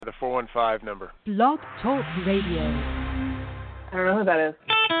415 number. Blog Talk Radio. I don't know who that is.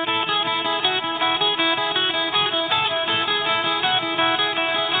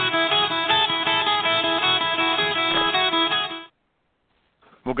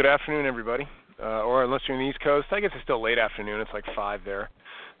 Well, good afternoon, everybody. Or unless you're in the East Coast, I guess it's still late afternoon. It's like 5 there.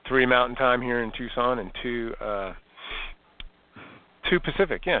 3 Mountain Time here in Tucson and 2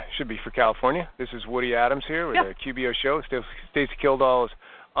 Pacific. Yeah, should be for California. This is Woody Adams here with the QBO show. Stacey Kildall is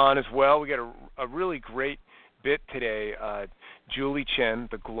on as well. We got a really great bit today. Julie Chen,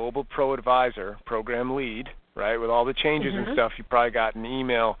 the Global ProAdvisor program lead, right, with all the changes and stuff. You probably got an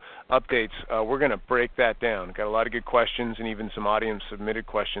email updates. We're going to break that down. Got a lot of good questions and even some audience submitted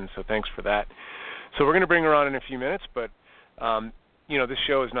questions, so thanks for that. So we're going to bring her on in a few minutes, but this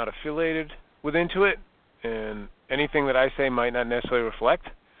show is not affiliated with Intuit, and anything that I say might not necessarily reflect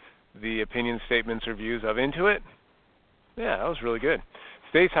the opinion statements or views of Intuit. Yeah, that was really good.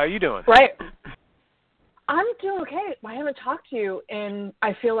 Stace, how you doing? Right. I'm doing okay. I haven't talked to you in,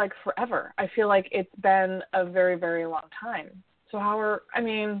 I feel like, forever. I feel like it's been a very, very long time. So how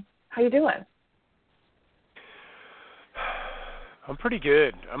you doing? I'm pretty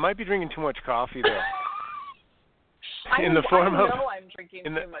good. I might be drinking too much coffee, though. I know I'm drinking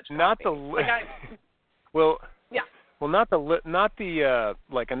too much coffee. Not the well. Yeah. Well, not I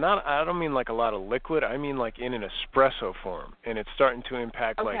don't mean like a lot of liquid. I mean like in an espresso form, and it's starting to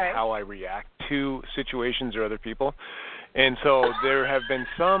impact like how I react to situations or other people. And so there have been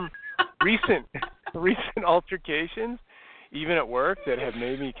some recent altercations, even at work, that have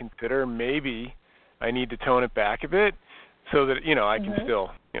made me consider maybe I need to tone it back a bit, so that I can still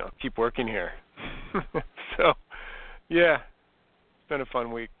keep working here. So, yeah, it's been a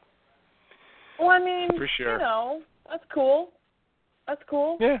fun week. Well, I mean, for sure. That's cool. That's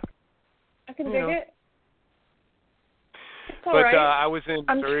cool. Yeah. I can dig it. It's all but right. I was in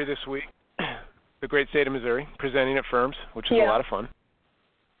Missouri this week, the great state of Missouri, presenting at firms, which is a lot of fun.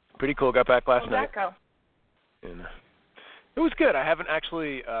 Pretty cool. Got back last night. How'd that go? And it was good. I haven't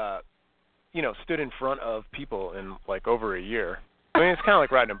actually, stood in front of people in like over a year. I mean, it's kind of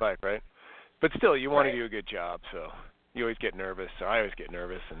like riding a bike, right? But still, you want to do a good job, so you always get nervous. So I always get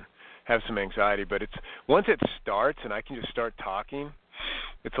nervous and have some anxiety, but it's once it starts and I can just start talking,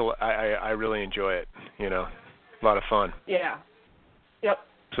 I really enjoy it. A lot of fun. Yeah. Yep.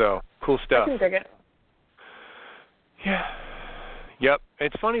 So cool stuff. I can dig it. Yeah. Yep.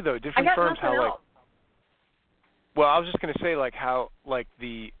 It's funny though, different firms how like. Well, I was just gonna say like how like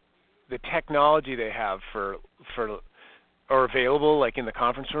the technology they have for or available like in the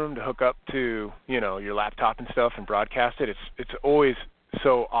conference room to hook up to your laptop and stuff and broadcast it. It's always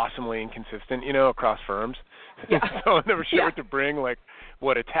so awesomely inconsistent, across firms. Yeah. So I'm never sure what to bring, like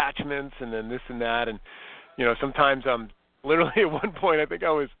what attachments and then this and that. And, sometimes literally at one point I think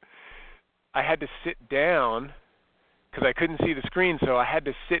I had to sit down because I couldn't see the screen. So I had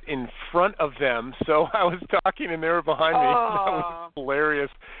to sit in front of them. So I was talking and they were behind me. That was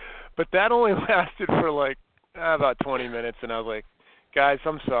hilarious. But that only lasted for like about 20 minutes. And I was like, guys,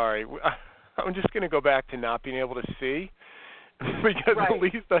 I'm sorry. I'm just going to go back to not being able to see. Because at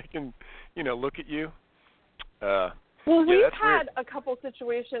least I can, look at you. Well, we've had weird. a couple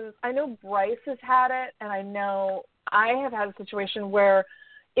situations. I know Bryce has had it, and I know I have had a situation where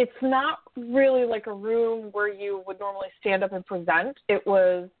it's not really like a room where you would normally stand up and present. It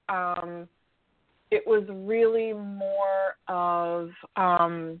was really more of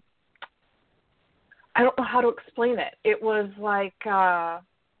I don't know how to explain it. It was like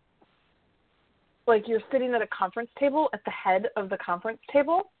you're sitting at a conference table at the head of the conference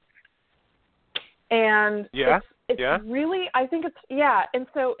table. And it's really, I think and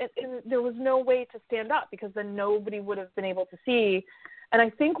so there was no way to stand up because then nobody would have been able to see. And I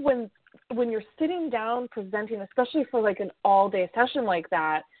think when you're sitting down presenting, especially for like an all-day session like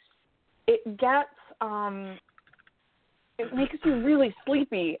that, it gets, it makes you really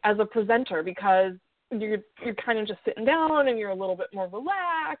sleepy as a presenter because you're kind of just sitting down and you're a little bit more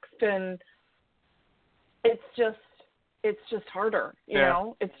relaxed and it's just harder, you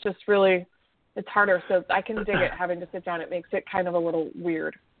know? It's just really, it's harder. So I can dig it having to sit down. It makes it kind of a little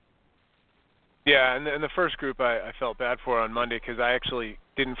weird. Yeah, and the first group I felt bad for on Monday because I actually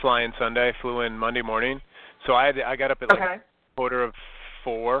didn't fly in Sunday. I flew in Monday morning. So I got up at like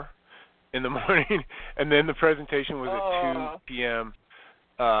 4:45 in the morning, and then the presentation was at 2 p.m.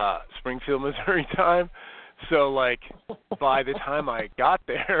 Springfield, Missouri time. So like by the time I got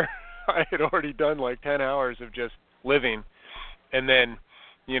there, I had already done like 10 hours of just living, and then,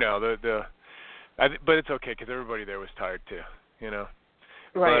 but it's okay because everybody there was tired too,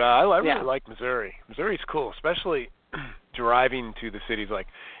 Right. But I really like Missouri. Missouri's cool, especially driving to the cities, like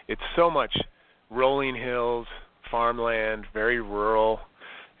it's so much rolling hills, farmland, very rural.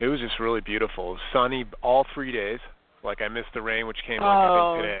 It was just really beautiful. It was sunny all 3 days. Like I missed the rain, which came like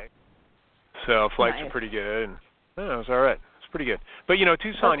I think today. So flights are pretty good, and it was all right. It's pretty good. But you know,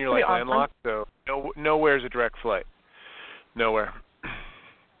 Tucson, you're like landlocked, so nowhere's a direct flight. Nowhere.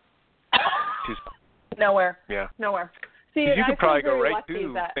 Tucson. Nowhere. Yeah. Nowhere. See, you could probably go right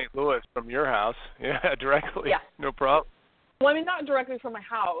to that... St. Louis from your house. Yeah, directly. Yeah. No problem. Well, I mean, not directly from my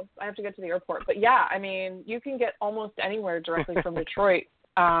house. I have to get to the airport. But yeah, I mean, you can get almost anywhere directly from Detroit.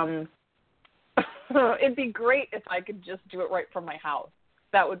 It'd be great if I could just do it right from my house.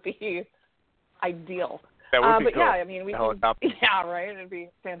 That would be ideal. That would be but cool. yeah, I mean, yeah, right. It'd be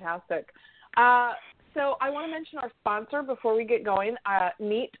fantastic. So I want to mention our sponsor before we get going,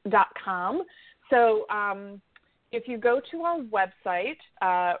 Neat.com. So if you go to our website,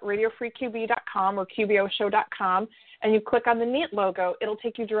 radiofreeqb.com or QBOshow.com, and you click on the Neat logo, it'll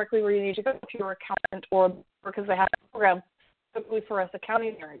take you directly where you need to go if you're an accountant or because they have a program specifically for us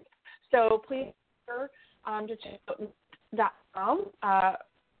accounting nerds. So please just check out Neat.com.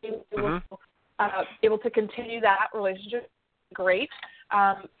 Able to continue that relationship. Great.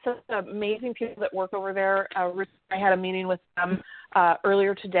 Some amazing people that work over there. I had a meeting with them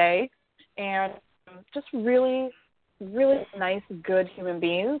earlier today, and just really, really nice, good human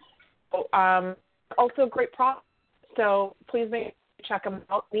beings. So, also great products. So please make sure you check them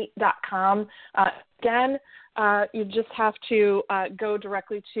out, Neat.com. Again, you just have to go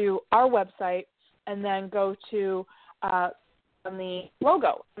directly to our website and then go to on the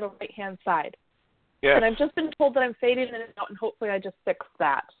logo on the right-hand side. Yes. And I've just been told that I'm fading in and out, and hopefully I just fixed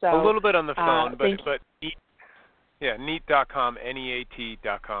that. So a little bit on the phone, but Neat, Neat.com,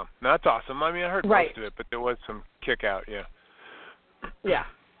 Neat.com. No, that's awesome. I mean, I heard most of it, but there was some kick out, yeah. Yeah.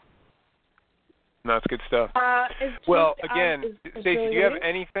 No, it's good stuff. Well, again, Stacey, do you have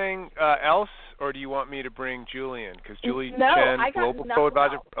anything else, or do you want me to bring Julian? Because Chen, Global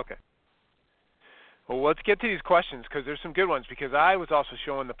ProAdvisor. Okay. Well, let's get to these questions because there's some good ones. Because I was also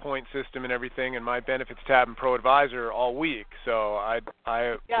showing the point system and everything in my benefits tab in ProAdvisor all week, so I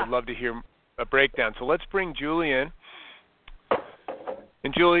would love to hear a breakdown. So let's bring Julie in.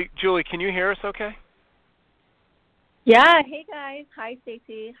 And Julie, can you hear us? Okay. Yeah. Hey guys. Hi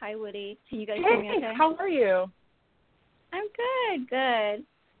Stacey. Hi Woody. Can you guys hear me? Okay. How are you? I'm good. Good.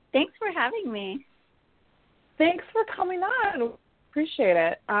 Thanks for having me. Thanks for coming on. Appreciate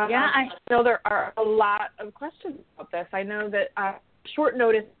it. I know there are a lot of questions about this. I know that short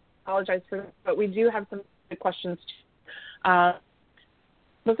notice, I apologize for this, but we do have some good questions.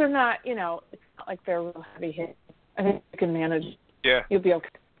 But they're not, it's not like they're real heavy hit. I think you can manage. Yeah. You'll be okay.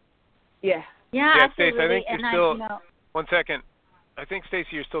 Yeah. Yeah, absolutely. Stacey, I think you're still, one second. I think,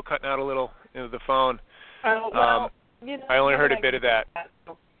 Stacey, you're still cutting out a little into the phone. Oh, well, I only heard a bit of that.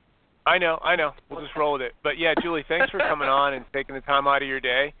 I know. We'll just roll with it. But yeah, Julie, thanks for coming on and taking the time out of your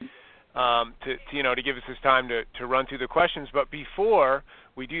day to give us this time to run through the questions. But before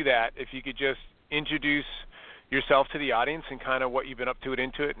we do that, if you could just introduce yourself to the audience and kind of what you've been up to at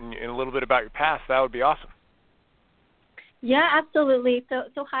Intuit and a little bit about your past, that would be awesome. Yeah, absolutely.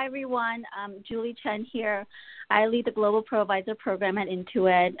 So hi everyone. Julie Chen here. I lead the Global ProAdvisor program at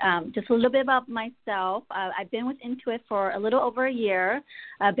Intuit. Just a little bit about myself. I've been with Intuit for a little over a year,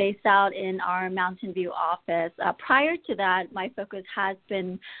 based out in our Mountain View office. Prior to that, my focus has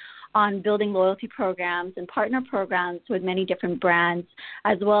been on building loyalty programs and partner programs with many different brands,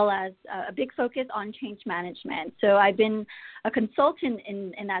 as well as a big focus on change management. So I've been a consultant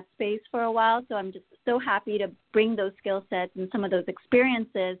in that space for a while, so I'm just so happy to bring those skill sets and some of those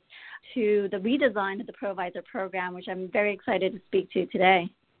experiences to the redesign of the ProAdvisor program, which I'm very excited to speak to today.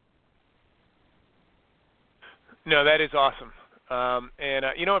 No, that is awesome.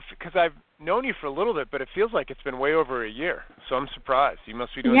 Because I've known you for a little bit, but it feels like it's been way over a year. So I'm surprised. You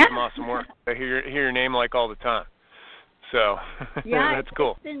must be doing some awesome work. I hear your name like all the time. So that's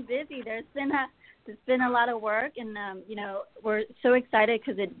cool. It's been busy. There's been a lot of work, and we're so excited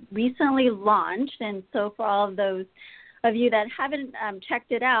because it recently launched. And so for all of those of you that haven't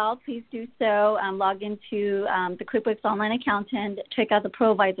checked it out, please do so. Log into the QuickBooks Online Accountant. Check out the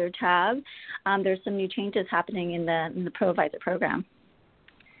ProAdvisor tab. There's some new changes happening in the ProAdvisor program.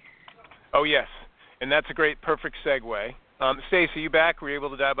 Oh, yes. And that's a perfect segue. Stacey, are you back? Were you able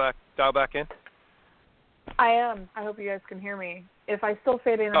to dial back in? I am. I hope you guys can hear me. If I still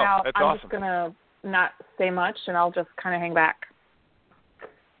fade in and out, I'm awesome. just going to not say much, and I'll just kind of hang back.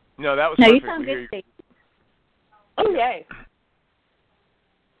 No, that was perfect. You sound good, Stacey. Oh, yay.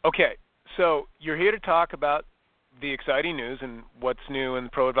 Okay, so you're here to talk about the exciting news and what's new in the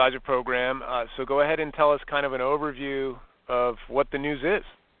ProAdvisor program. So go ahead and tell us kind of an overview of what the news is.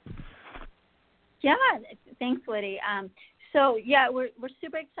 Yeah, thanks, Woody. We're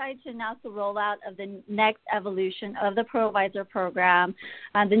super excited to announce the rollout of the next evolution of the ProAdvisor program.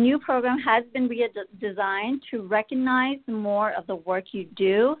 The new program has been redesigned to recognize more of the work you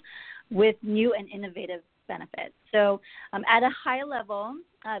do with new and innovative benefits. So at a high level,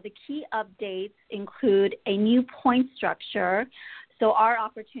 the key updates include a new point structure, so our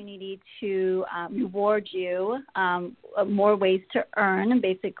opportunity to reward you, more ways to earn,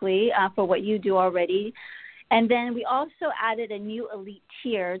 basically, for what you do already. And then we also added a new elite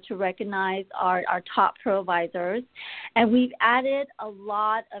tier to recognize our top ProAdvisors. And we've added a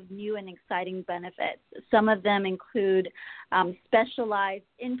lot of new and exciting benefits. Some of them include specialized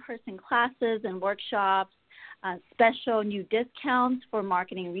in-person classes and workshops, special new discounts for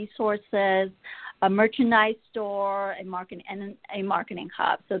marketing resources, a merchandise store, and a marketing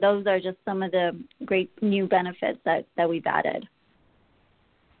hub. So those are just some of the great new benefits that we've added.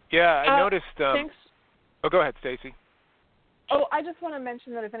 Yeah, I noticed. Thanks. Oh, go ahead, Stacy. Oh, I just want to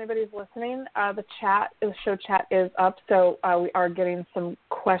mention that if anybody's listening, the show chat is up, so we are getting some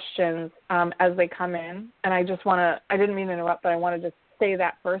questions as they come in. And I didn't mean to interrupt, but I wanted to say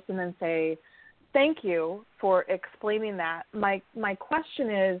that first and then say thank you for explaining that. My question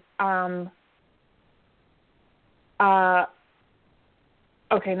is,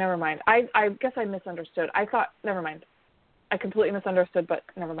 okay, never mind. I guess I misunderstood. Never mind. I completely misunderstood, but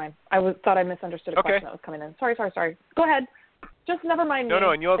never mind. Thought I misunderstood a question that was coming in. Sorry. Go ahead. Just never mind me.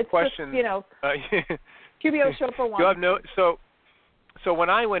 No, and you'll have questions. Just, QBO show for one. You'll have so when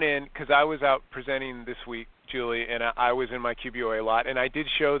I went in, because I was out presenting this week, Julie, and I was in my QBOA a lot, and I did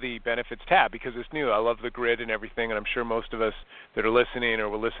show the benefits tab because it's new. I love the grid and everything, and I'm sure most of us that are listening or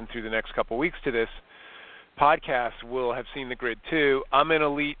will listen through the next couple of weeks to this podcast will have seen the grid too. I'm an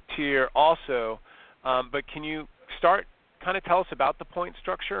elite tier also, but can you kind of tell us about the point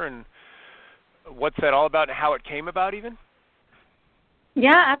structure and what's that all about and how it came about even?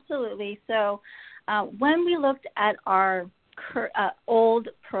 Yeah, absolutely. So when we looked at our old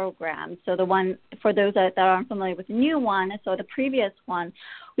program, so the one, for those that aren't familiar with the new one, so the previous one,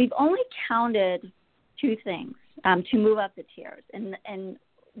 we've only counted two things to move up the tiers. And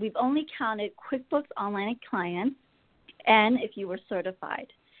we've only counted QuickBooks Online clients and if you were certified.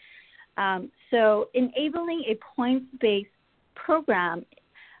 So enabling a points-based program,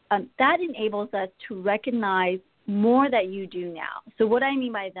 that enables us to recognize more that you do now. So what I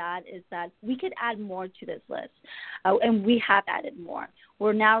mean by that is that we could add more to this list, and we have added more.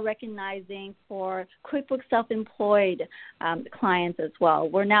 We're now recognizing for QuickBooks Self-Employed clients as well.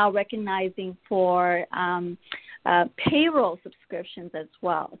 We're now recognizing for payroll subscriptions as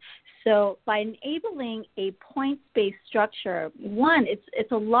well. So by enabling a points-based structure, one,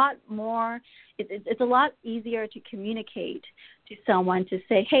 it's a lot more. It's a lot easier to communicate to someone to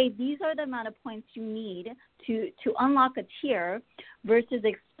say, hey, these are the amount of points you need to unlock a tier, versus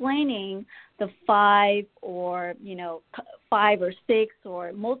explaining the 5 or 6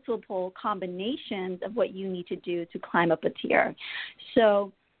 or multiple combinations of what you need to do to climb up a tier.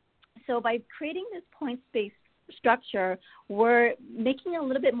 So by creating this points-based structure, we're making it a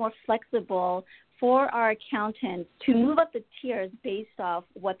little bit more flexible for our accountants to move up the tiers based off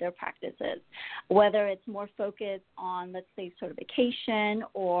what their practice is, whether it's more focused on, let's say, certification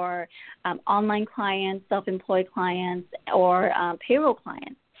or online clients, self-employed clients, or payroll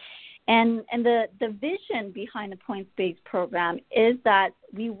clients. And the vision behind the points-based program is that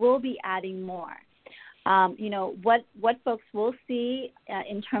we will be adding more. What folks will see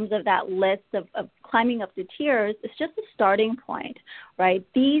in terms of that list of climbing up the tiers is just a starting point, right?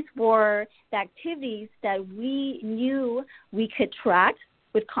 These were the activities that we knew we could track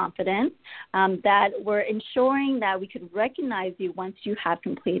with confidence, that were ensuring that we could recognize you once you have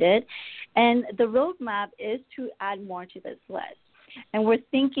completed. And the roadmap is to add more to this list. And we're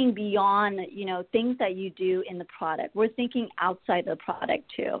thinking beyond, things that you do in the product. We're thinking outside the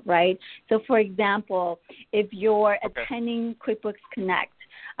product too, right? So, for example, if you're attending QuickBooks Connect,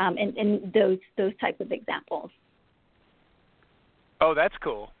 and those types of examples. Oh, that's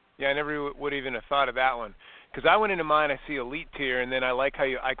cool. Yeah, I never would even have thought of that one. Because I went into mine, I see elite tier, and then I like how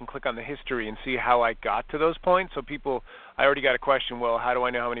I can click on the history and see how I got to those points. So I already got a question, well, how do I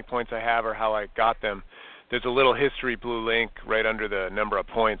know how many points I have or how I got them? There's a little history blue link right under the number of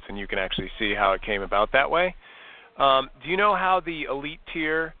points, and you can actually see how it came about that way. Do you know how the elite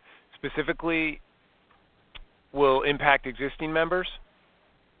tier specifically will impact existing members?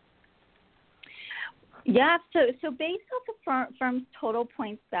 Yeah, so based off the firm's total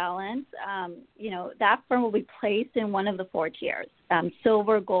points balance, that firm will be placed in one of the 4 tiers,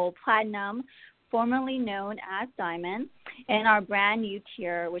 silver, gold, platinum, formerly known as Diamond, and our brand new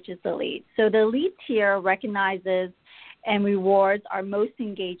tier, which is Elite. So the Elite tier recognizes and rewards our most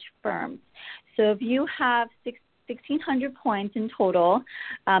engaged firms. So if you have 1,600 points in total,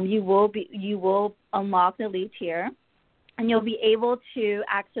 you will unlock the Elite tier, and you'll be able to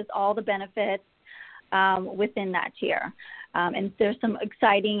access all the benefits within that tier. And there's some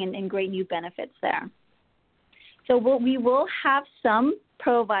exciting and great new benefits there. So we will have some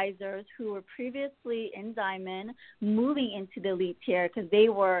ProAdvisors who were previously in Diamond moving into the Elite tier because they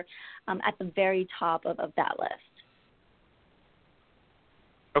were at the very top of that list.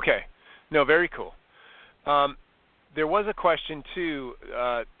 Okay. No, very cool. There was a question, too.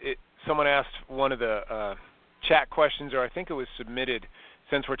 Someone asked one of the chat questions, or I think it was submitted,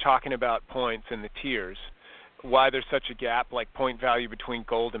 since we're talking about points and the tiers, why there's such a gap, like point value between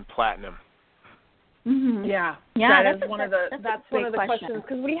gold and platinum. Mm-hmm. Yeah, that's one of the questions,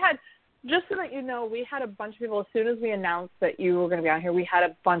 because we had, just so that you know, we had a bunch of people, as soon as we announced that you were going to be on here, we had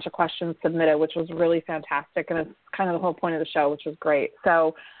a bunch of questions submitted, which was really fantastic, and it's kind of the whole point of the show, which was great.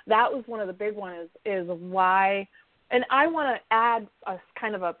 So that was one of the big ones, is why, and I want to add a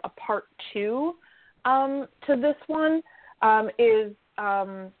kind of a part two to this one, why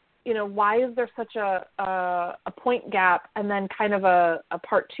is there such a point gap, and then kind of a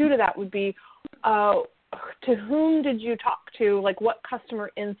part two to that would be, to whom did you talk to, like what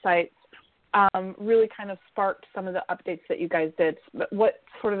customer insights really kind of sparked some of the updates that you guys did? What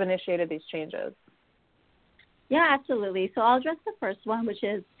sort of initiated these changes? Yeah, absolutely. So I'll address the first one, which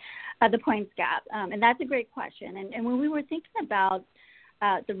is the points gap. And that's a great question. And when we were thinking about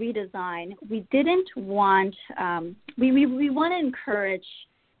the redesign, we didn't want, we want to encourage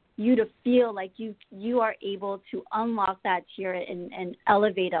you to feel like you are able to unlock that tier and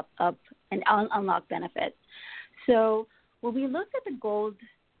elevate up and unlock benefits. So when we looked at the gold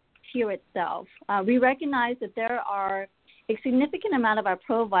tier itself, we recognize that there are a significant amount of our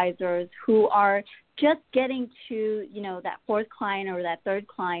ProAdvisors who are just getting to, that fourth client or that third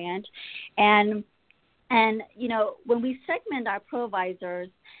client. And when we segment our ProAdvisors,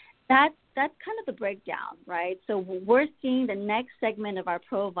 that's kind of the breakdown, right? So we're seeing the next segment of our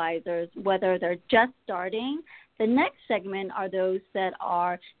ProAdvisors, whether they're just starting. The next segment are those that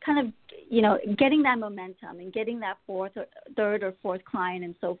are kind of, getting that momentum and getting that third or fourth client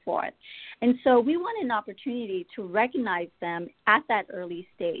and so forth. And so we want an opportunity to recognize them at that early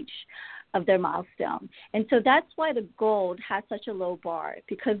stage of their milestone. And so that's why the gold has such a low bar,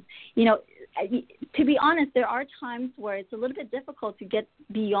 because, to be honest, there are times where it's a little bit difficult to get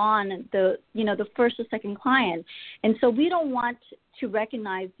beyond the first or second client. And so we don't want to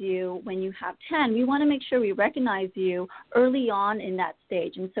recognize you when you have 10. We want to make sure we recognize you early on in that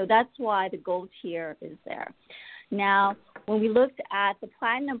stage. And so that's why the gold tier is there. Now, when we looked at the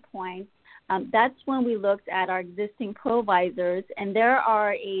platinum points, that's when we looked at our existing ProAdvisors, and there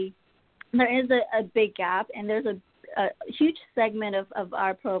is a big gap, and there's a huge segment of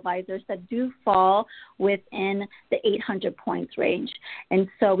our ProAdvisors that do fall within the 800 points range. And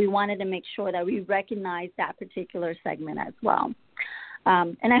so we wanted to make sure that we recognize that particular segment as well.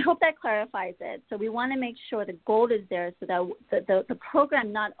 And I hope that clarifies it. So we want to make sure the gold is there so that the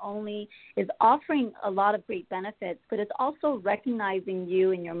program not only is offering a lot of great benefits, but it's also recognizing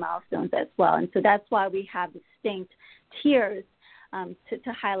you and your milestones as well. And so that's why we have distinct tiers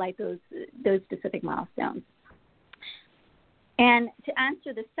to highlight those specific milestones. And to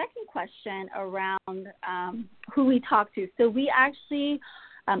answer the second question around who we talked to, so we actually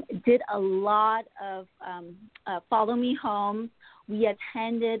did a lot of Follow Me Home. We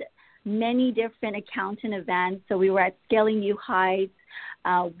attended many different accountant events. So we were at Scaling New Heights.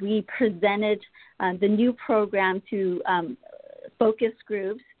 We presented the new program to focus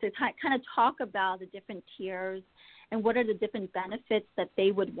groups to kind of talk about the different tiers and what are the different benefits that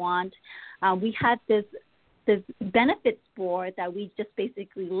they would want. We had this benefits board that we just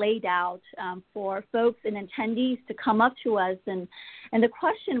basically laid out for folks and attendees to come up to us. And the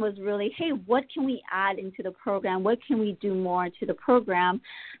question was really, hey, what can we add into the program? What can we do more to the program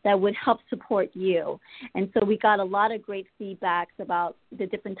that would help support you? And so we got a lot of great feedbacks about the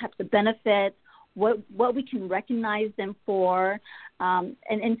different types of benefits, what we can recognize them for.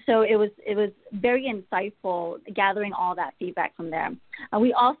 And so it was very insightful gathering all that feedback from there.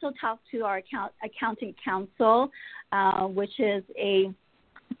 We also talked to our accounting council, which is a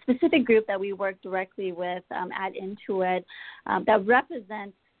specific group that we work directly with at Intuit that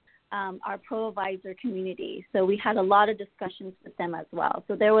represents our ProAdvisor community. So we had a lot of discussions with them as well.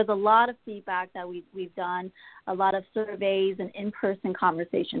 So there was a lot of feedback that we've done, a lot of surveys and in-person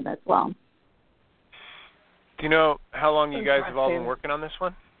conversations as well. Do you know how long you guys have all been working on this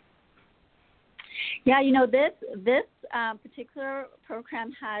one? Yeah, this particular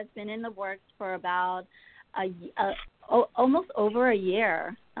program has been in the works for about almost over a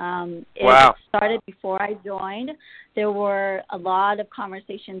year. It started before I joined. There were a lot of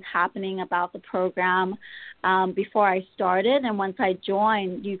conversations happening about the program before I started, and once I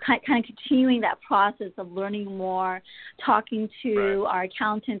joined, you kind of continuing that process of learning more, talking to our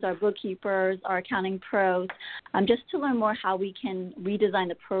accountants, our bookkeepers, our accounting pros, just to learn more how we can redesign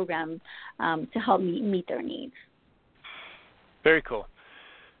the program to help meet their needs. Very cool.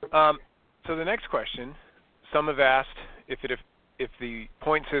 So the next question, some have asked if the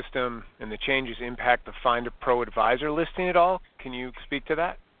point system and the changes impact the Find a ProAdvisor listing at all. Can you speak to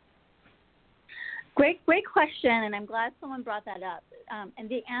that? Great question, and I'm glad someone brought that up. And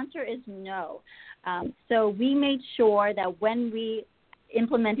the answer is no. So we made sure that when we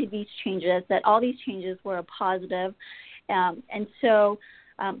implemented these changes, that all these changes were a positive. And so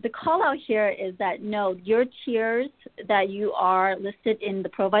the call out here is that, no, your tiers that you are listed in the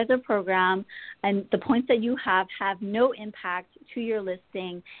ProAdvisor program and the points that you have no impact to your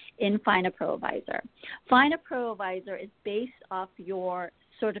listing in Find a ProAdvisor. Find a ProAdvisor is based off your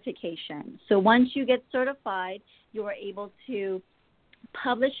certification. So once you get certified, you are able to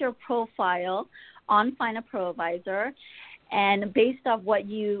publish your profile on Find a ProAdvisor, and based off what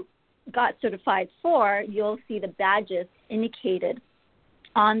you got certified for, you'll see the badges indicated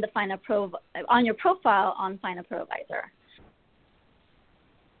on the on your profile on Find a ProAdvisor.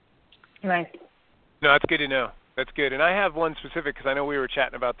 Nice. No, that's good to know. That's good. And I have one specific because I know we were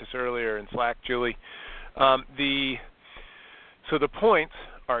chatting about this earlier in Slack, Julie. So the points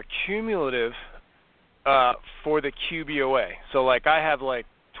are cumulative for the QBOA. So like I have like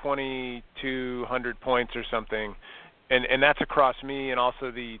 2,200 points or something, and that's across me and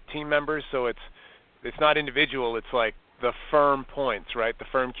also the team members. So it's not individual. It's like the firm points, right? The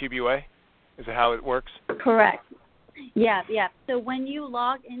firm QBOA? Is that how it works? Correct. Yeah. So when you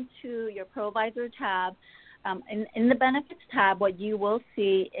log into your ProAdvisor tab, in the benefits tab, what you will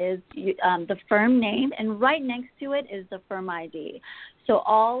see is the firm name, and right next to it is the firm ID. So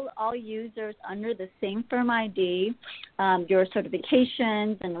all users under the same firm ID, your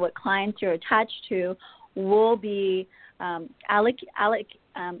certifications and what clients you're attached to will be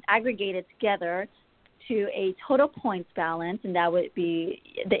aggregated together to a total points balance, and that would be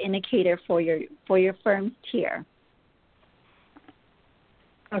the indicator for your firm's tier.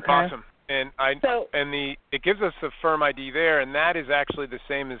 Okay. Awesome. And it gives us the firm ID there, and that is actually the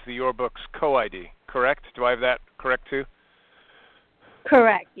same as the Your Books co-ID, correct? Do I have that correct too?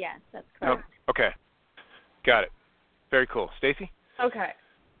 Correct. Yes, that's correct. Oh, okay. Got it. Very cool. Stacy? Okay.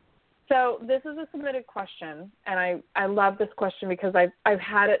 So this is a submitted question, and I love this question because I've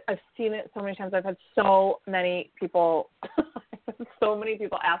seen it so many times. I've had so many people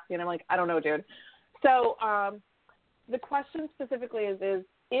ask me, and I'm like, I don't know, dude. So the question specifically is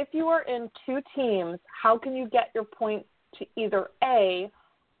if you are in two teams, how can you get your points to either A,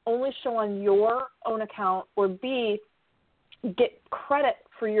 only show on your own account, or B, get credit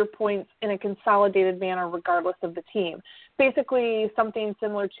for your points in a consolidated manner regardless of the team? Basically something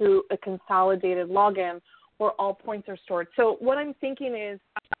similar to a consolidated login where all points are stored. So what I'm thinking is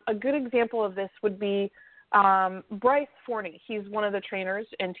a good example of this would be Bryce Forney. He's one of the trainers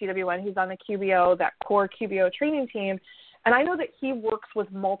in TWN. He's on the QBO, that core QBO training team. And I know that he works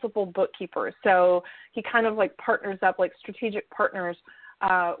with multiple bookkeepers. So he kind of like partners up, like strategic partners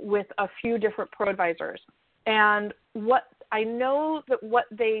with a few different ProAdvisors. And what I know that what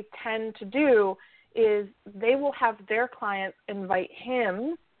they tend to do is they will have their clients invite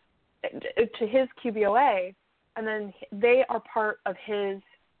him to his QBOA, and then they are part of his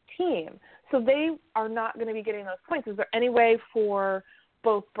team. So they are not going to be getting those points. Is there any way for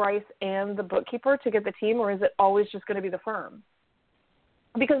both Bryce and the bookkeeper to get the team, or is it always just going to be the firm?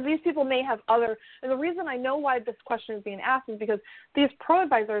 Because these people may have other – and the reason I know why this question is being asked is because these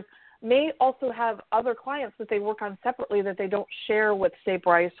ProAdvisors may also have other clients that they work on separately that they don't share with, say,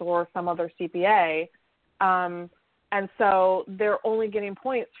 Bryce or some other CPA. And so they're only getting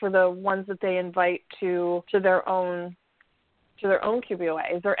points for the ones that they invite to their own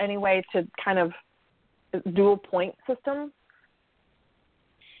QBOA. Is there any way to kind of dual point system?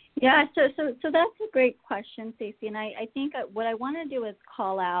 Yeah, so that's a great question, Stacey, and I think what I want to do is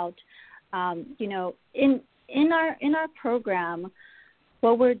call out, in our program,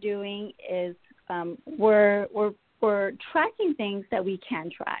 what we're doing is we're tracking things that we can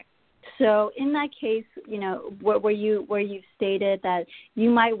track. So in that case, where you've stated that you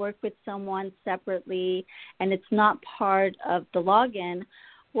might work with someone separately and it's not part of the login,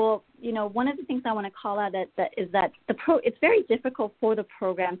 Well, one of the things I want to call out is that it's very difficult for the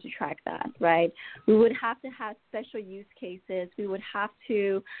program to track that, right? We would have to have special use cases. We would have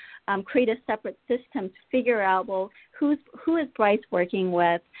to create a separate system to figure out, well, who is Bryce working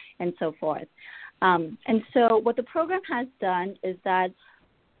with, and so forth. And so what the program has done is that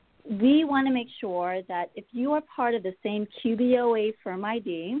we want to make sure that if you are part of the same QBOA firm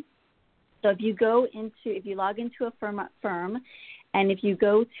ID, so if you log into a firm, and if you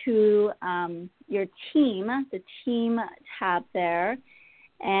go to your team, the team tab there,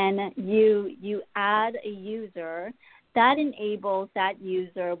 and you add a user, that enables that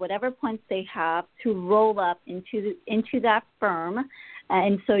user, whatever points they have, to roll up into that firm,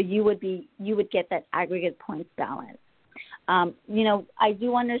 and so you would get that aggregate points balance. I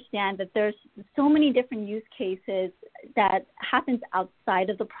do understand that there's so many different use cases that happens outside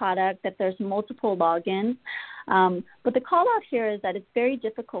of the product, that there's multiple logins. But the call out here is that it's very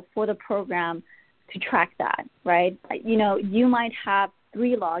difficult for the program to track that, right? You might have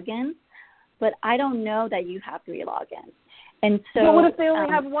 3 logins, but I don't know that you have 3 logins. And so, but what if they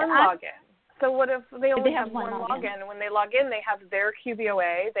only have one login? So what if they only have one login, and when they log in, they have their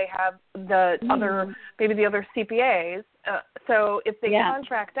QBOA, they have the other, maybe the other CPAs. So if they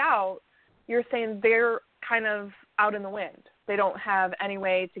contract out, you're saying they're kind of out in the wind. They don't have any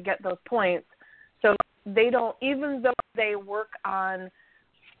way to get those points. So they don't, even though they work on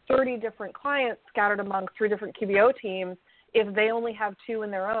 30 different clients scattered among 3 different QBO teams, if they only have 2 in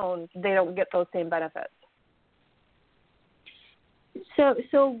their own, they don't get those same benefits. So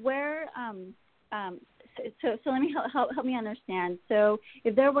where so let me help me understand. So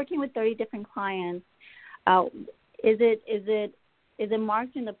if they're working with 30 different clients, is it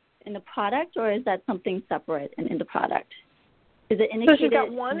marked in the product, or is that something separate in the product? Is it indicated? So she's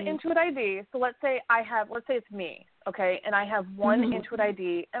got one Intuit ID. So let's say it's me, okay, and I have one Intuit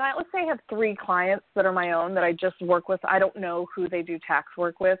ID, and let's say I have 3 clients that are my own that I just work with. I don't know who they do tax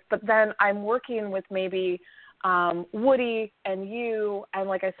work with, but then I'm working with maybe Woody and you, and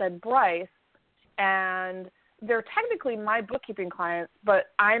like I said, Bryce, and they're technically my bookkeeping clients, but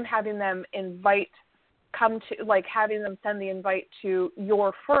I'm having them having them send the invite to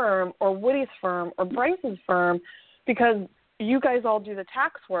your firm or Woody's firm or Bryce's firm, because you guys all do the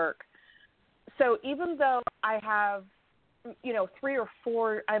tax work. So even though I have, 3 or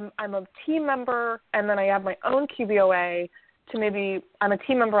 4, I'm a team member, and then I have my own QBOA, to maybe I'm a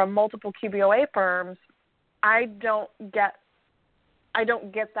team member on multiple QBOA firms, I don't get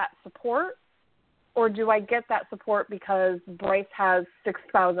that support, or do I get that support because Bryce has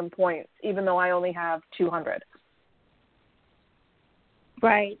 6,000 points, even though I only have 200?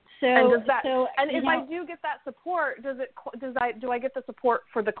 Right. So, if I do get that support, do I get the support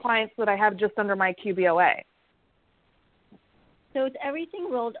for the clients that I have just under my QBOA? So it's everything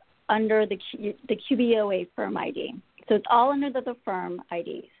rolled under the QBOA firm ID. So it's all under the firm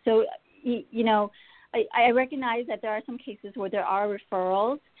ID. So I recognize that there are some cases where there are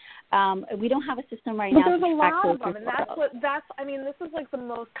referrals. We don't have a system right now. But there's a lot of them, referrals. and this is like the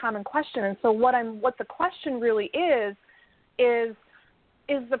most common question. And so what the question really is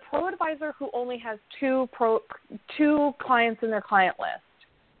the ProAdvisor who only has two clients in their client list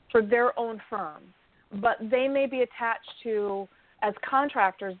for their own firm, but they may be attached to, as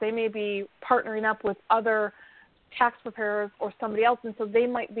contractors, they may be partnering up with other tax preparers or somebody else, and so they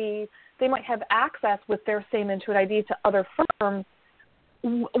might have access with their same Intuit ID to other firms.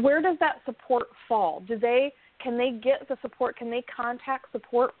 Where does that support fall? Can they get the support? Can they contact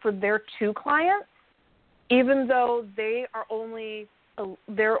support for their 2 clients, even though they're only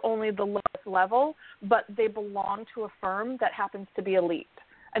the lowest level, but they belong to a firm that happens to be elite?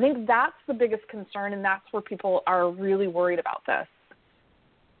 I think that's the biggest concern, and that's where people are really worried about this.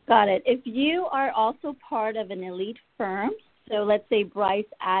 Got it. If you are also part of an elite firm, so let's say Bryce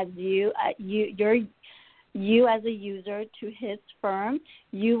adds you as a user to his firm,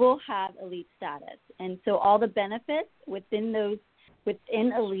 you will have elite status. And so all the benefits within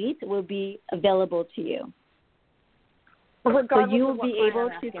elite will be available to you. Regardless so you will of what be able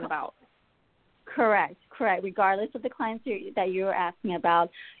I'm asking about. Correct. Regardless of the clients that you're asking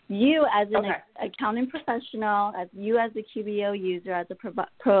about, you as an accounting professional, as you as a QBO user, as a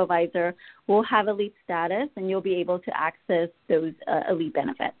ProAdvisor, will have elite status, and you'll be able to access those elite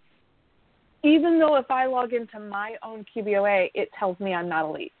benefits. Even though if I log into my own QBOA, it tells me I'm not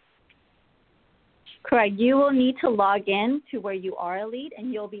elite. Correct. You will need to log in to where you are elite,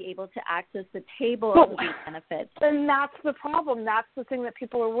 and you'll be able to access the table of elite benefits. And that's the problem. That's the thing that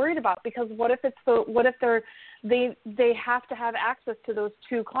people are worried about, because what if they have to have access to those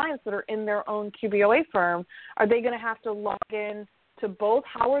 2 clients that are in their own QBOA firm? Are they going to have to log in to both.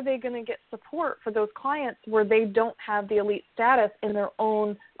 How are they going to get support for those clients where they don't have the elite status in their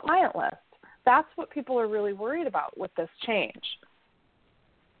own client list? That's what people are really worried about with this change.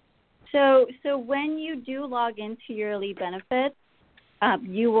 So when you do log into your elite benefits,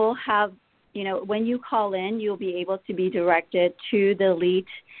 you will have, when you call in, you'll be able to be directed to the elite,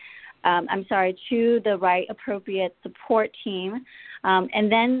 to the right appropriate support team,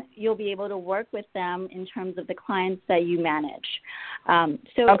 and then you'll be able to work with them in terms of the clients that you manage. In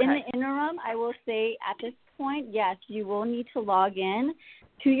the interim, I will say at this point, yes, you will need to log in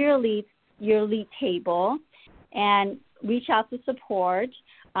to your elite table and reach out to support,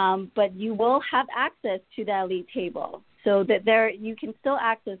 but you will have access to that elite table. So that you can still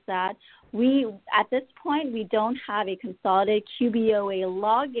access that. At this point, we don't have a consolidated QBOA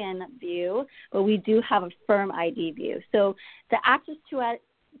login view, but we do have a firm ID view. So the access to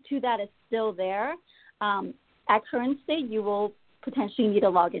that is still there. At current state, you will potentially need to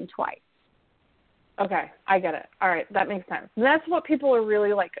log in twice. Okay, I get it. All right, that makes sense. That's what people are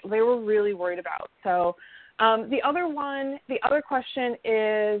really they were really worried about. So the other question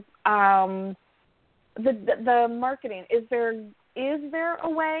is the marketing. Is there a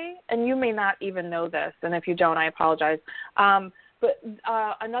way, and you may not even know this, and if you don't, I apologize. But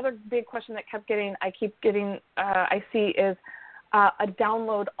another big question that I see is a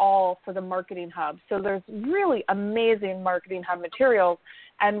download all for the Marketing Hub. So there's really amazing Marketing Hub materials,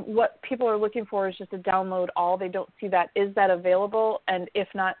 and what people are looking for is just a download all. They don't see that. Is that available? And if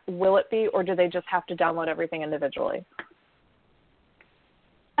not, will it be, or do they just have to download everything individually?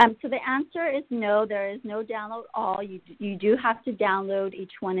 So the answer is no. There is no download all. You do have to download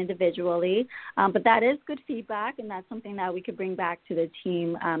each one individually, but that is good feedback, and that's something that we could bring back to the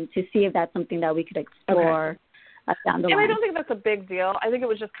team to see if that's something that we could explore down the line. And I don't think that's a big deal. I think it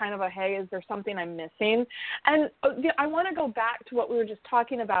was just kind of hey, is there something I'm missing? And I want to go back to what we were just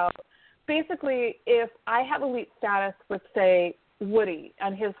talking about. Basically, if I have elite status with, say, Woody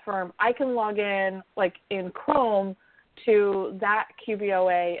and his firm, I can log in, in Chrome, to that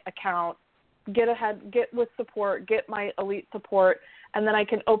QBOA account, get with support, get my elite support, and then I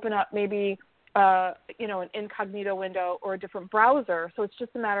can open up maybe an incognito window or a different browser. So it's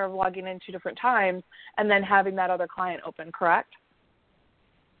just a matter of logging in 2 different times and then having that other client open, correct?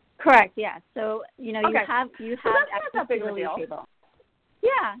 Correct, yes. So, you have access to the elite table.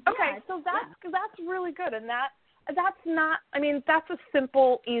 Yeah. Okay, yeah, so that's really good, and that's not, that's a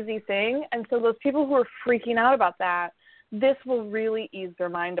simple, easy thing. And so those people who are freaking out about that, this will really ease their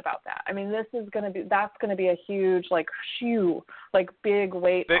mind about that. That's going to be a huge, big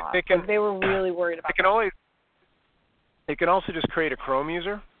weight off. They were really worried about that. They can also just create a Chrome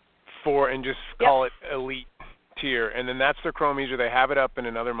user and just call it Elite tier, and then that's their Chrome user. They have it up in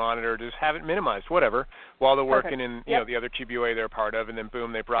another monitor, just have it minimized, whatever, while they're working in the other QBOA they're part of, and then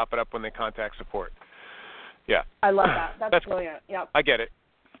boom, they prop it up when they contact support. Yeah. I love that. That's brilliant. Yep. I get it.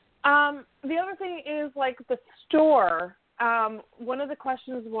 The other thing is the store. One of the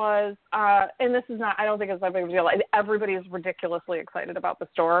questions was, and this is not, I don't think it's that big of a deal. Everybody is ridiculously excited about the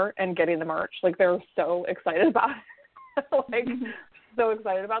store and getting the merch. They're so excited about it. So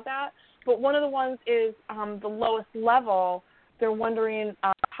excited about that. But one of the ones is the lowest level. They're wondering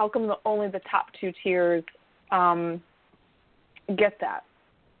how come only the top 2 tiers get that.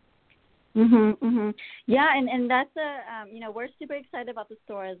 Yeah, and that's we're super excited about the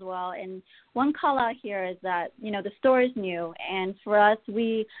store as well. And one call out here is that the store is new, and for us,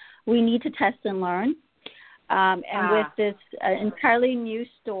 we need to test and learn. And with this entirely new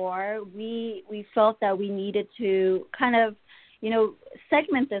store, we felt that we needed to kind of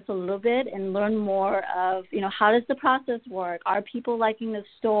segment this a little bit and learn more of how does the process work? Are people liking the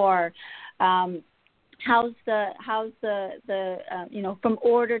store? How's the from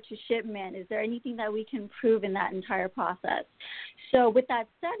order to shipment? Is there anything that we can improve in that entire process? So with that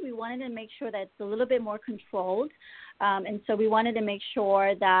said, we wanted to make sure that it's a little bit more controlled. And so we wanted to make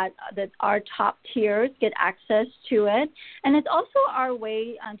sure that our top tiers get access to it. And it's also our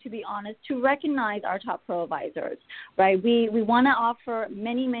way, to be honest, to recognize our top ProAdvisors, right? We want to offer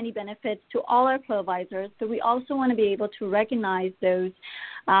many, many benefits to all our ProAdvisors, so we also want to be able to recognize those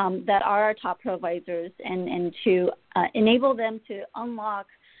that are our top ProAdvisors and to enable them to unlock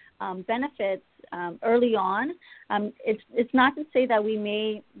benefits early on. It's not to say that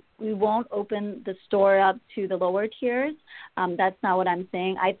we won't open the store up to the lower tiers. That's not what I'm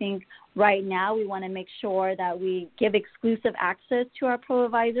saying. I think right now we want to make sure that we give exclusive access to our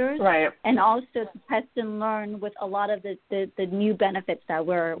ProAdvisors, right, and also to test and learn with a lot of the new benefits that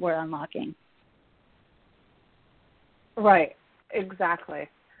we're unlocking. Right, exactly.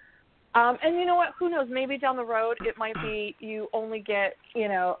 And you know what? Who knows? Maybe down the road it might be you only get,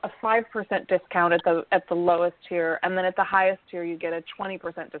 a 5% discount at the lowest tier, and then at the highest tier you get a 20%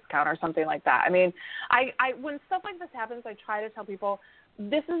 discount or something like that. I mean, I when stuff like this happens, I try to tell people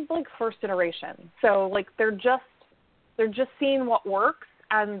this is like first iteration. So like they're just seeing what works,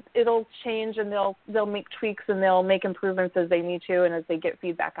 and it'll change, and they'll make tweaks and they'll make improvements as they need to and as they get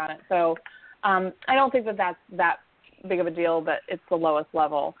feedback on it. So I don't think that's that big of a deal, but it's the lowest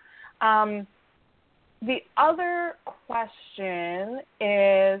level. The other question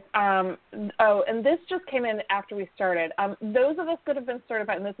is, and this just came in after we started. Those of us that have been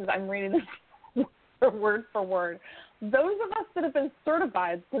certified, and I'm reading this word for word, those of us that have been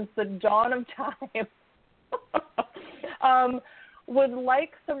certified since the dawn of time would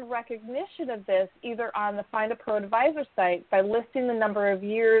like some recognition of this either on the Find a ProAdvisor site by listing the number of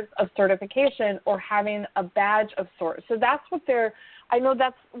years of certification or having a badge of sorts. So that's what I know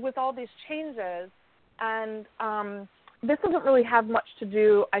that's with all these changes, and this doesn't really have much to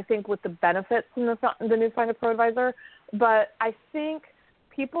do, I think, with the benefits in the new Find a ProAdvisor, but I think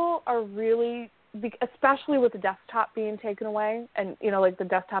people are really, especially with the desktop being taken away and, like the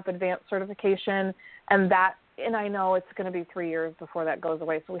desktop advanced certification and I know it's going to be 3 years before that goes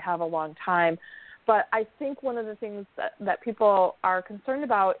away, so we have a long time. But I think one of the things that people are concerned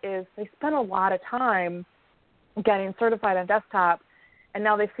about is they spend a lot of time getting certified on desktop, and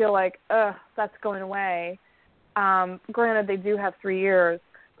now they feel like, that's going away. Granted, they do have 3 years.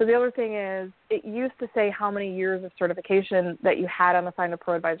 But the other thing is it used to say how many years of certification that you had on the Find a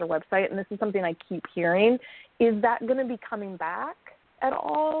ProAdvisor website, and this is something I keep hearing. Is that going to be coming back at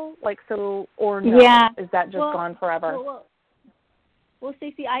all? Or no? Yeah. Is that just gone forever? Well,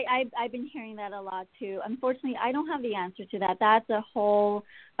 Stacey, I've been hearing that a lot too. Unfortunately, I don't have the answer to that. That's a whole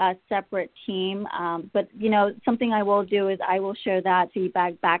separate team. But something I will do is I will share that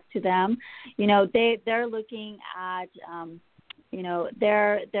feedback back to them. They're looking at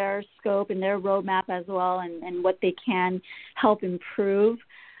their scope and their roadmap as well, and what they can help improve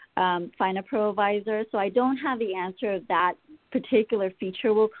Find a ProAdvisor. So I don't have the answer if that particular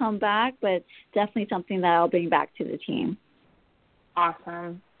feature will come back, but definitely something that I'll bring back to the team.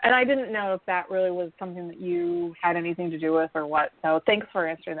 Awesome. And I didn't know if that really was something that you had anything to do with or what. So thanks for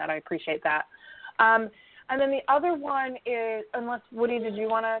answering that. I appreciate that. And then the other one is, unless Woody, did you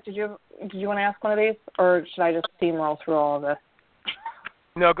want to ask one of these, or should I just steamroll through all of this?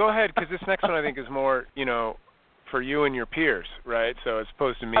 No, go ahead, because this next one I think is more, for you and your peers, right? So as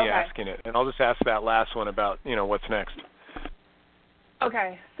opposed to me asking it. And I'll just ask that last one about, what's next.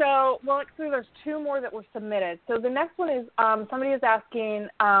 Okay, so, actually there's two more that were submitted. So the next one is somebody is asking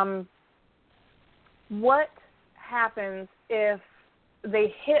what happens if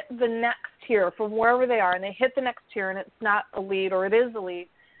they hit the next tier from wherever they are, and they hit the next tier and it's not elite or it is elite.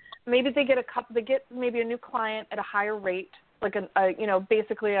 Maybe they get maybe a new client at a higher rate, like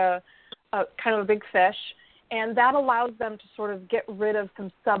basically a kind of a big fish, and that allows them to sort of get rid of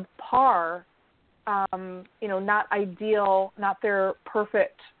some subpar, not their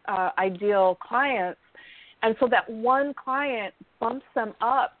perfect ideal clients. And so that one client bumps them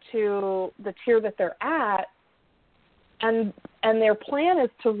up to the tier that they're at, and their plan is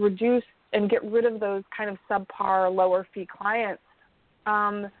to reduce and get rid of those kind of subpar, lower fee clients.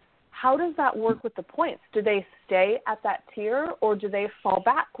 How does that work with the points? Do they stay at that tier, or do they fall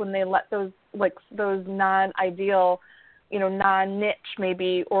back when they let those non-ideal, non-niche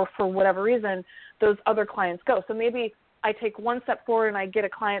maybe, or for whatever reason, those other clients go? So maybe I take one step forward and I get a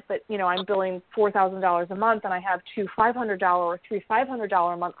client that, I'm billing $4,000 a month, and I have two $500 or three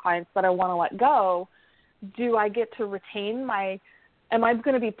 $500 a month clients that I want to let go. Do I get to retain am I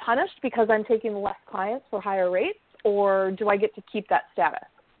going to be punished because I'm taking less clients for higher rates, or do I get to keep that status?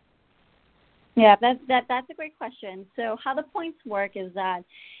 Yeah, that's a great question. So how the points work is that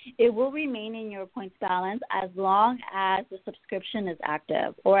it will remain in your points balance as long as the subscription is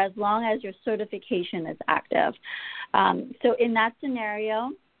active, or as long as your certification is active. So in that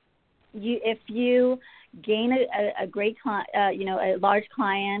scenario, if you gain a great client, a large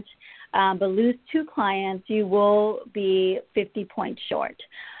client, but lose two clients, you will be 50 points short.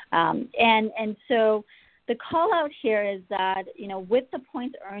 And so the call out here is that, with the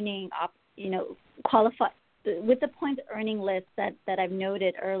points earning with the points earning list that I've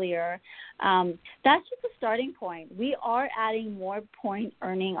noted earlier, that's just a starting point. We are adding more point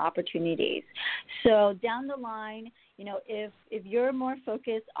earning opportunities. So down the line, if you're more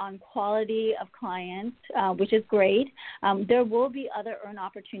focused on quality of clients, which is great, there will be other earn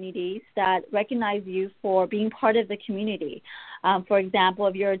opportunities that recognize you for being part of the community. For example,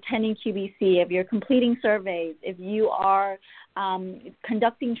 if you're attending QBC, if you're completing surveys, if you are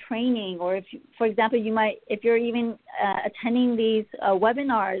conducting training, or for example, if you're even attending these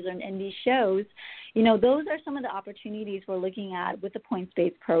webinars and these shows, those are some of the opportunities we're looking at with the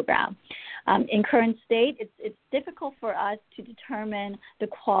points-based program. In current state, it's difficult for us to determine the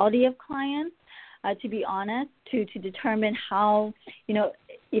quality of clients, to be honest, to determine how,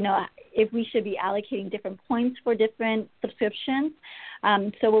 if we should be allocating different points for different subscriptions.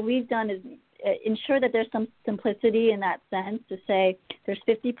 So what we've done is ensure that there's some simplicity in that sense to say there's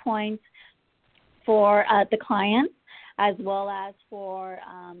 50 points for the clients, as well as for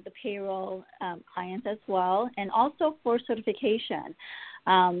the payroll clients as well, and also for certification.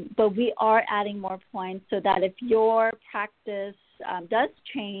 But we are adding more points so that if your practice does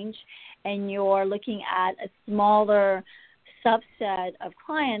change and you're looking at a smaller subset of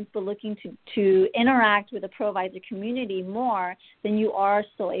clients but looking to interact with the ProAdvisor community more, then you are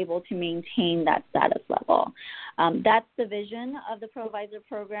still able to maintain that status level. That's the vision of the ProAdvisor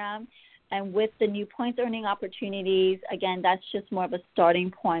program. And with the new points earning opportunities, again, that's just more of a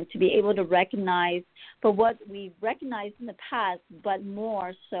starting point to be able to recognize for what we've recognized in the past, but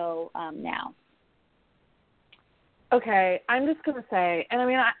more so now. Okay, I'm just going to say, and I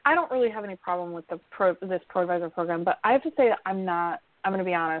mean, I don't really have any problem with this ProAdvisor program, but I have to say that I'm going to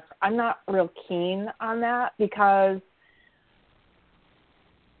be honest, I'm not real keen on that because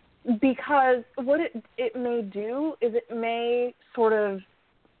what it may do is it may sort of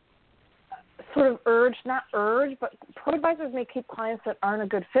not urge, but ProAdvisors may keep clients that aren't a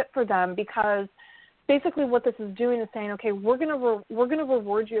good fit for them, because basically what this is doing is saying, okay, we're going to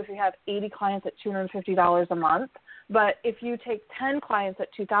reward you if you have 80 clients at $250 a month, but if you take 10 clients at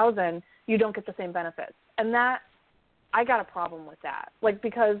 $2,000, you don't get the same benefits. And that, I got a problem with that,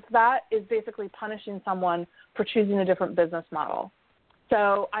 because that is basically punishing someone for choosing a different business model.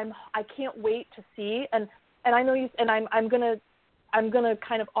 So I can't wait to see, and I know I'm going to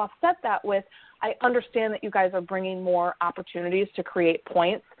kind of offset that with, I understand that you guys are bringing more opportunities to create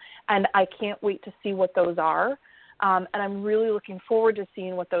points, and I can't wait to see what those are. And I'm really looking forward to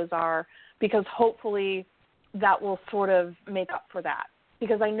seeing what those are, because hopefully that will sort of make up for that.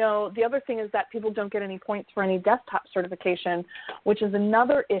 Because I know the other thing is that people don't get any points for any desktop certification, which is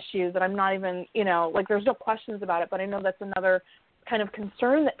another issue that I'm not even, there's no questions about it, but I know that's another kind of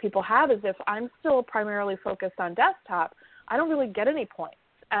concern that people have, is if I'm still primarily focused on desktop, I don't really get any points.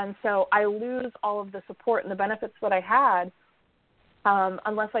 And so I lose all of the support and the benefits that I had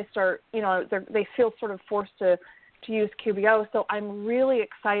unless I start, they feel sort of forced to use QBO. So I'm really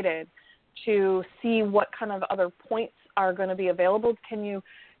excited to see what kind of other points are going to be available. Can you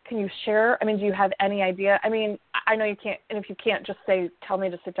share? I mean, do you have any idea? I mean, I know you can't, and if you can't, just tell me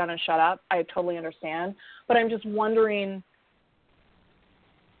to sit down and shut up. I totally understand. But I'm just wondering,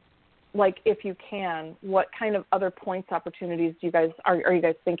 if you can, what kind of other points opportunities are you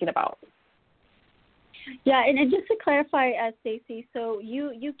guys thinking about? Yeah, and just to clarify, Stacy, so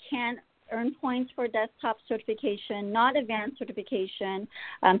you can earn points for desktop certification, not advanced certification,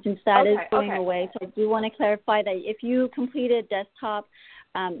 since that is going away. So I do want to clarify that if you completed desktop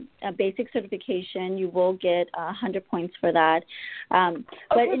a basic certification, you will get 100 points for that.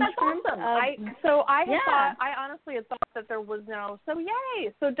 But in that's terms awesome. I honestly had thought that there was no. So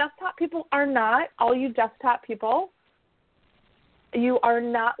yay! So desktop people are not, all you desktop people, you are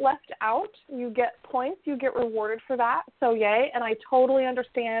not left out. You get points. You get rewarded for that. So yay! And I totally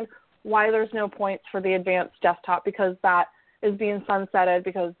understand why there's no points for the advanced desktop, because that is being sunsetted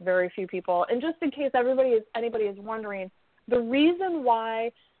because very few people. And just in case anybody is wondering, the reason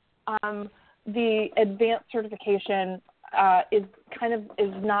why the advanced certification is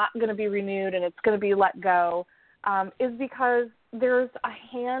not going to be renewed and it's going to be let go is because there's a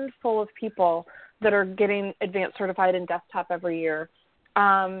handful of people that are getting advanced certified in desktop every year.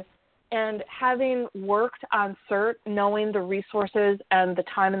 And having worked on CERT, knowing the resources and the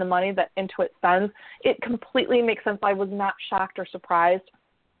time and the money that Intuit spends, it completely makes sense. I was not shocked or surprised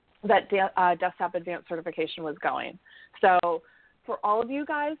that desktop advanced certification was going. So for all of you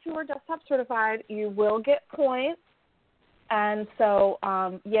guys who are desktop certified, you will get points. And so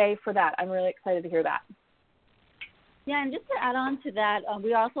yay for that. I'm really excited to hear that. Yeah, and just to add on to that,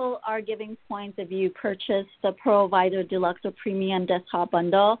 we also are giving points if you purchase the ProAdvisor Deluxe or Premium Desktop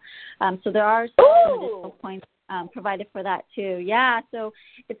Bundle. So there are some additional points provided for that too. Yeah, so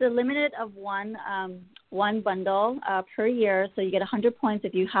it's a limited of one bundle per year. So you get 100 points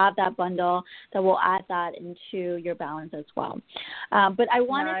if you have that bundle. That will add that into your balance as well. But I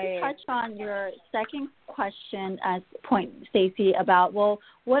wanted to touch on your second question point, Stacey, about, well,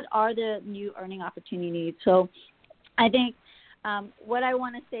 what are the new earning opportunities? So I think what I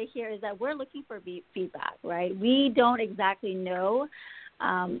want to say here is that we're looking for feedback, right? We don't exactly know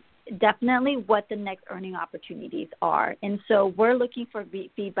definitely what the next earning opportunities are. And so we're looking for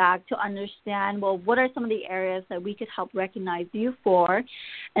feedback to understand, well, what are some of the areas that we could help recognize you for?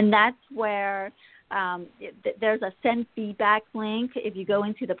 And that's where there's a send feedback link. If you go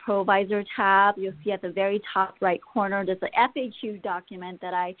into the ProAdvisor tab, you'll see at the very top right corner, there's an FAQ document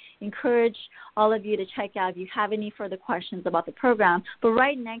that I encourage all of you to check out if you have any further questions about the program. But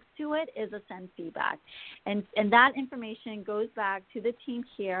right next to it is a send feedback. And that information goes back to the team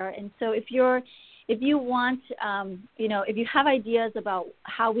here. And so if you want, if you have ideas about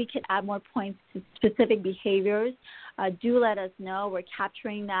how we could add more points to specific behaviors, do let us know. We're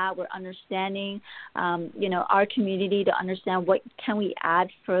capturing that. We're understanding, our community to understand what can we add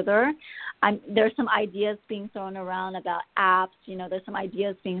further. There's some ideas being thrown around about apps. There's some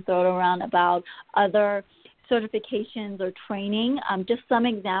ideas being thrown around about other certifications or training. Just some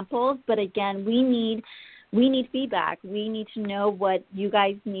examples. But again, we need feedback. We need to know what you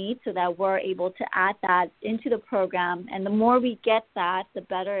guys need so that we're able to add that into the program. And the more we get that, the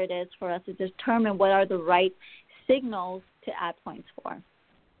better it is for us to determine what are the right signals to add points for.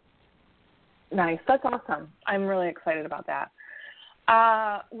 Nice. That's awesome. I'm really excited about that.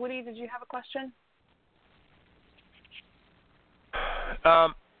 Woody, did you have a question?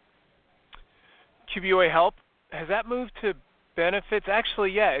 QBOA help, has that moved to benefits?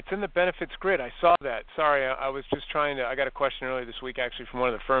 Actually, yeah, it's in the benefits grid. I saw that. Sorry, I was just I got a question earlier this week actually from one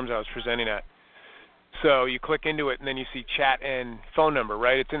of the firms I was presenting at. So you click into it, and then you see chat and phone number,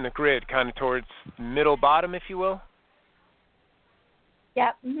 right? It's in the grid, kind of towards middle bottom, if you will.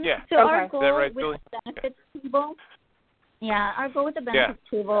 Yeah. Mm-hmm. Yeah. So our goal right, with the benefits table,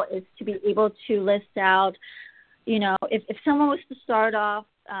 table is to be able to list out, if someone was to start off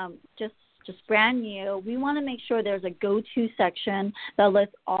just brand new, we want to make sure there's a go-to section that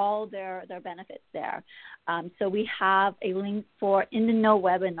lists all their benefits there. So we have a link for In the Know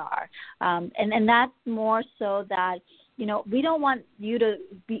webinar. And that's more so that, we don't want you to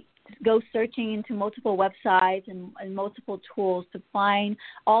go searching into multiple websites and multiple tools to find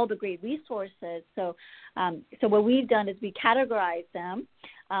all the great resources. So what we've done is we categorize them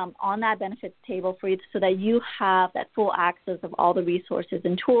on that benefits table for you so that you have that full access of all the resources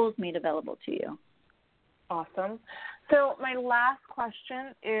and tools made available to you. Awesome. So my last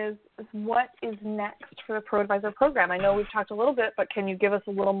question is what is next for the ProAdvisor program? I know we've talked a little bit, but can you give us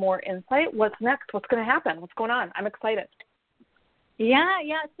a little more insight? What's next? What's going to happen? What's going on? I'm excited. Yeah.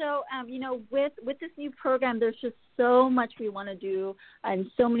 So, with this new program, there's just so much we want to do and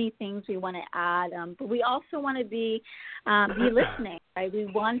so many things we want to add. But we also want to be listening, right? We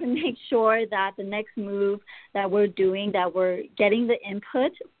want to make sure that the next move that we're doing, that we're getting the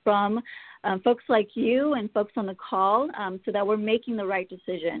input from folks like you and folks on the call so that we're making the right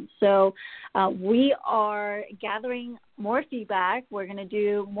decision. So we are gathering more feedback. We're going to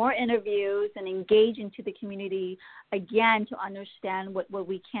do more interviews and engage into the community again to understand what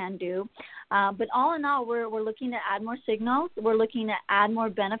we can do. But all in all, we're looking to add more signals. We're looking to add more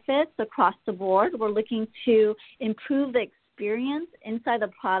benefits across the board. We're looking to improve the experience inside the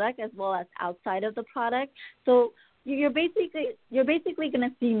product as well as outside of the product. So you're basically going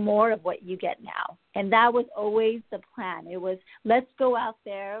to see more of what you get now. And that was always the plan. It was, let's go out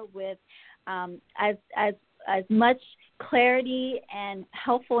there with as much clarity and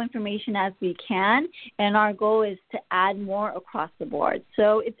helpful information as we can, and our goal is to add more across the board.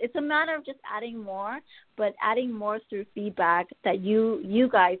 So it's a matter of just adding more, but adding more through feedback that you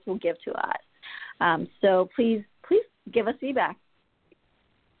guys will give to us. So please give us feedback.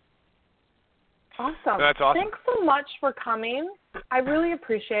 Awesome. That's awesome. Thanks so much for coming. I really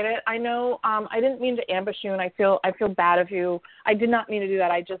appreciate it. I know I didn't mean to ambush you, and I feel bad of you. I did not mean to do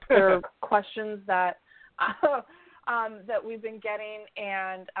that. There are questions that that we've been getting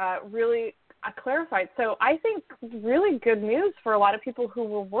and really clarified. So I think really good news for a lot of people who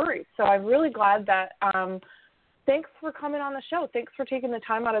were worried. So I'm really glad that thanks for coming on the show. Thanks for taking the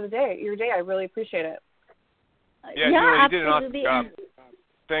time out of your day. I really appreciate it. Yeah, Julie, you did an awesome job.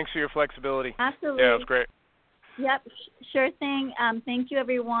 Thanks for your flexibility. Absolutely. Yeah, it was great. Yep, sure thing. Thank you,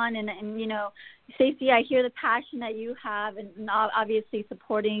 everyone. And you know, Stacey, I hear the passion that you have and obviously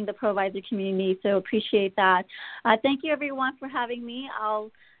supporting the ProAdvisor community, so appreciate that. Thank you, everyone, for having me.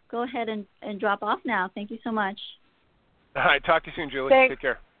 I'll go ahead and drop off now. Thank you so much. All right, talk to you soon, Julie. Thanks. Take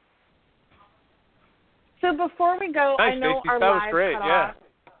care. So before we go, Nice, I know Stacey. our That was live great, cut yeah. off.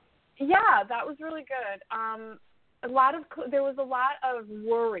 Yeah, that was really good. There was a lot of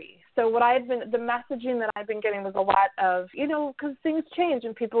worry. So the messaging that I've been getting was a lot of, you know, because things change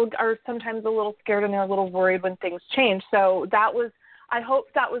and people are sometimes a little scared and they're a little worried when things change. So I hope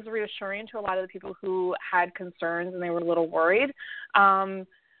that was reassuring to a lot of the people who had concerns and they were a little worried.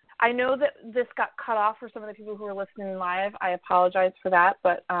 I know that this got cut off for some of the people who were listening live. I apologize for that,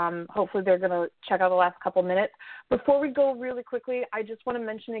 but hopefully they're going to check out the last couple minutes. Before we go really quickly, I just want to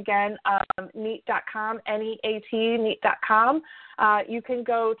mention again neat.com, N-E-A-T, neat.com. You can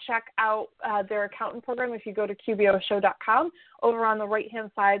go check out their accountant program if you go to QBOshow.com. Over on the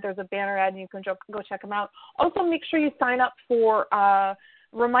right-hand side, there's a banner ad, and you can go check them out. Also, make sure you sign up for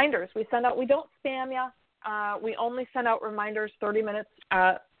reminders. We don't spam you. We only send out reminders 30 minutes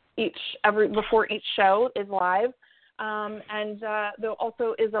before each show is live, and there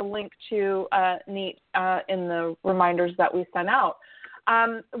also is a link to Neat in the reminders that we send out.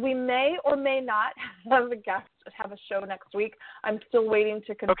 We may or may not have a show next week. I'm still waiting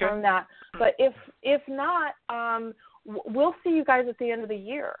to confirm that. But if not, we'll see you guys at the end of the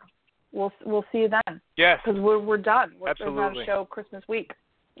year. We'll see you then. Yes. Because we're done. Absolutely. We're going to show Christmas week.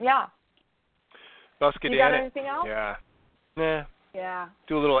 Yeah. Let's get you got anything else? Yeah. Nah. Yeah.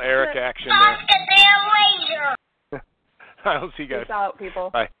 Do a little Eric action there. I'll see you guys. Peace out, people.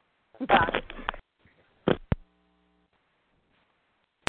 Bye. Bye.